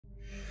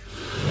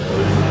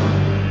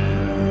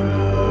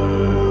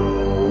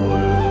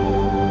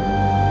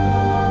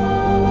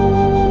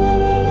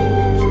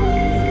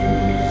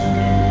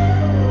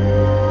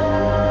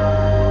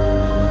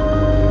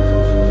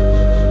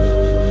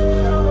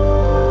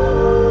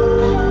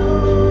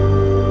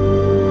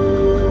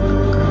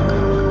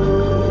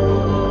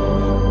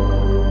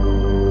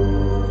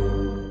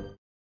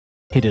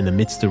hidden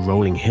amidst the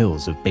rolling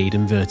hills of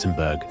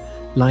Baden-Württemberg,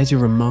 lies a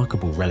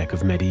remarkable relic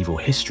of medieval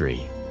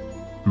history,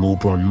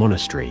 Maulbronn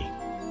Monastery,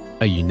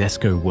 a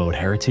UNESCO World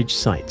Heritage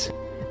Site.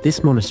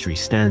 This monastery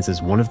stands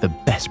as one of the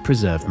best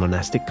preserved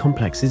monastic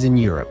complexes in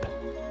Europe.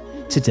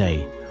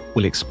 Today,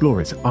 we'll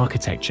explore its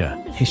architecture,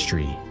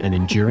 history, and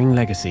enduring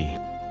legacy.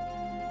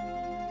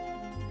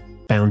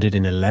 Founded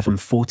in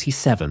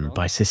 1147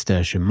 by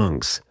Cistercian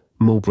monks,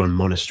 Maulbronn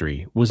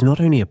Monastery was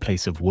not only a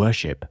place of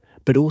worship,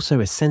 but also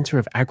a center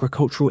of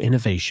agricultural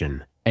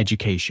innovation,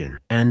 education,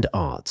 and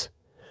art.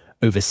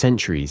 Over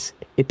centuries,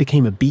 it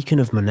became a beacon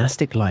of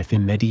monastic life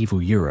in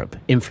medieval Europe,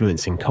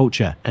 influencing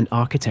culture and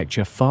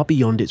architecture far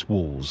beyond its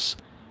walls.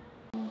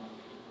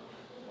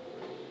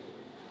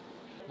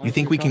 You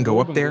think we can go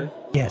up there?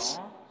 Yes,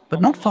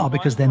 but not far,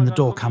 because then the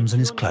door comes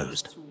and is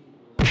closed.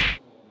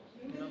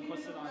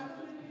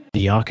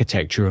 The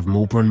architecture of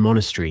Maulbronn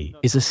Monastery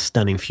is a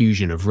stunning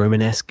fusion of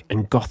Romanesque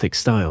and Gothic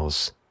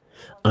styles.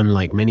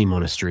 Unlike many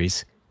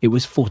monasteries, it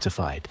was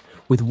fortified,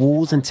 with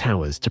walls and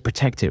towers to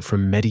protect it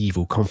from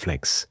medieval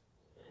conflicts.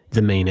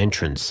 The main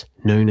entrance,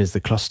 known as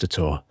the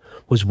Klosterkirche,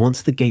 was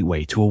once the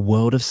gateway to a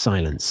world of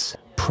silence,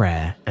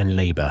 prayer, and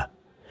labor.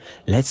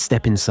 Let's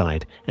step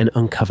inside and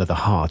uncover the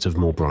heart of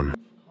Maulbronn.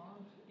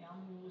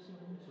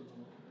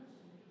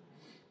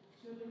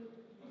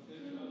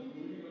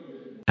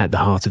 At the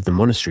heart of the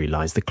monastery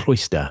lies the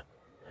cloister,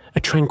 a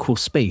tranquil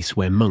space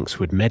where monks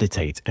would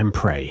meditate and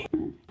pray.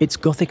 Its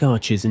Gothic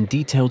arches and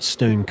detailed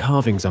stone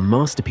carvings are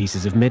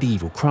masterpieces of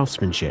medieval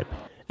craftsmanship.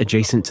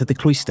 Adjacent to the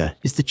cloister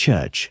is the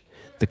church,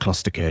 the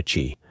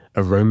Klosterkirche,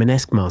 a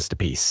Romanesque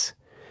masterpiece.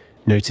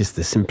 Notice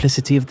the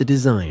simplicity of the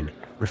design,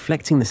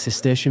 reflecting the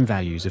Cistercian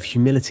values of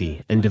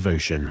humility and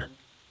devotion.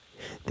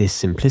 This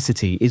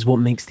simplicity is what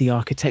makes the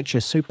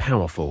architecture so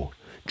powerful,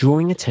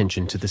 drawing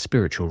attention to the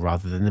spiritual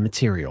rather than the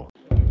material.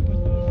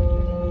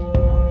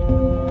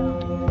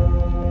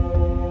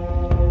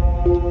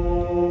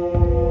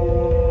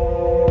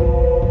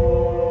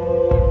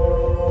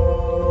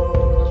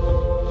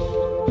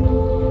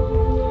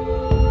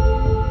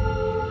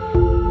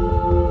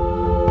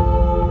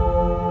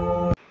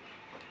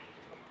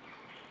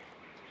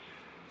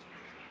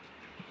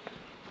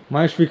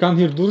 Meinst du, wir können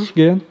hier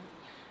durchgehen?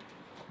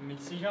 Mit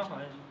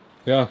Sicherheit.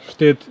 Ja,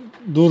 steht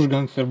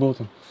Durchgang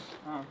verboten.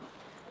 Ah,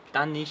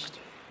 dann nicht.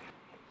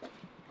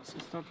 Was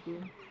ist da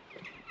drüben?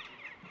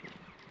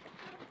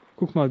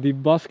 Guck mal, die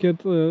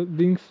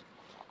Basket-Dings,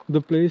 the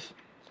place,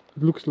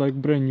 it looks like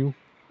brand new.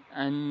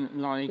 And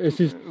like Es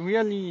ist,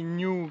 really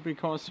new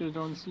because you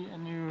don't see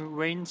any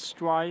rain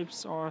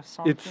stripes or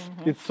something.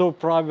 it's so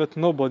private,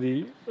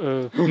 nobody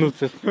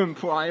knows it.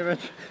 Private.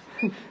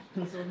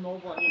 So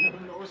nobody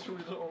knows who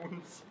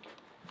owns.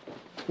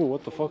 Oh,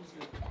 what the fuck?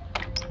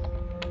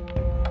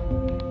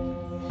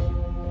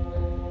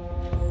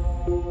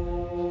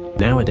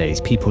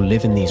 Nowadays, people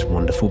live in these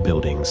wonderful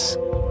buildings.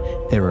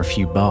 There are a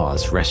few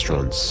bars,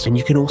 restaurants, and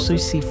you can also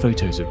see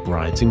photos of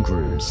brides and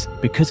grooms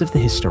because of the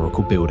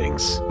historical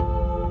buildings.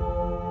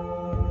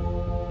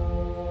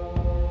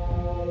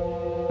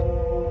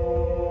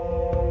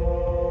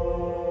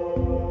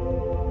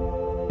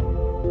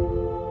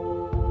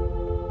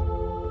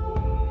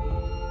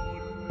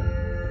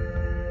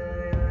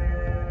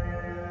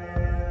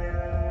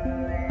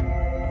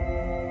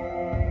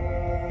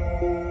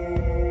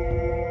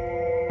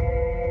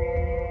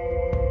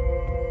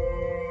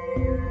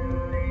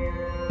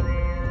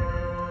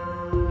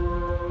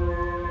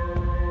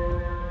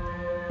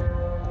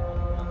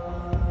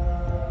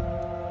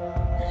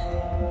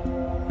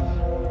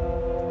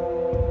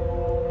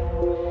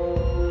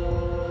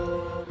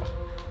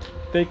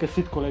 Take a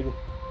seat, collega.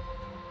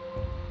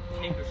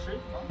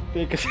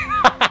 Take a shit,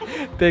 huh?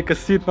 Take a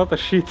seat, not a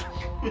sheet.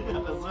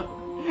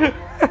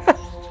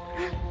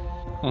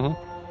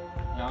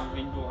 Ja,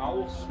 wenn du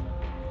rauchst.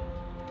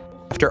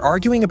 After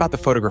arguing about the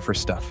photographer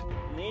stuff,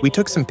 we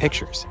took some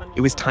pictures.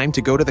 It was time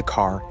to go to the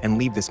car and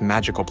leave this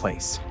magical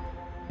place.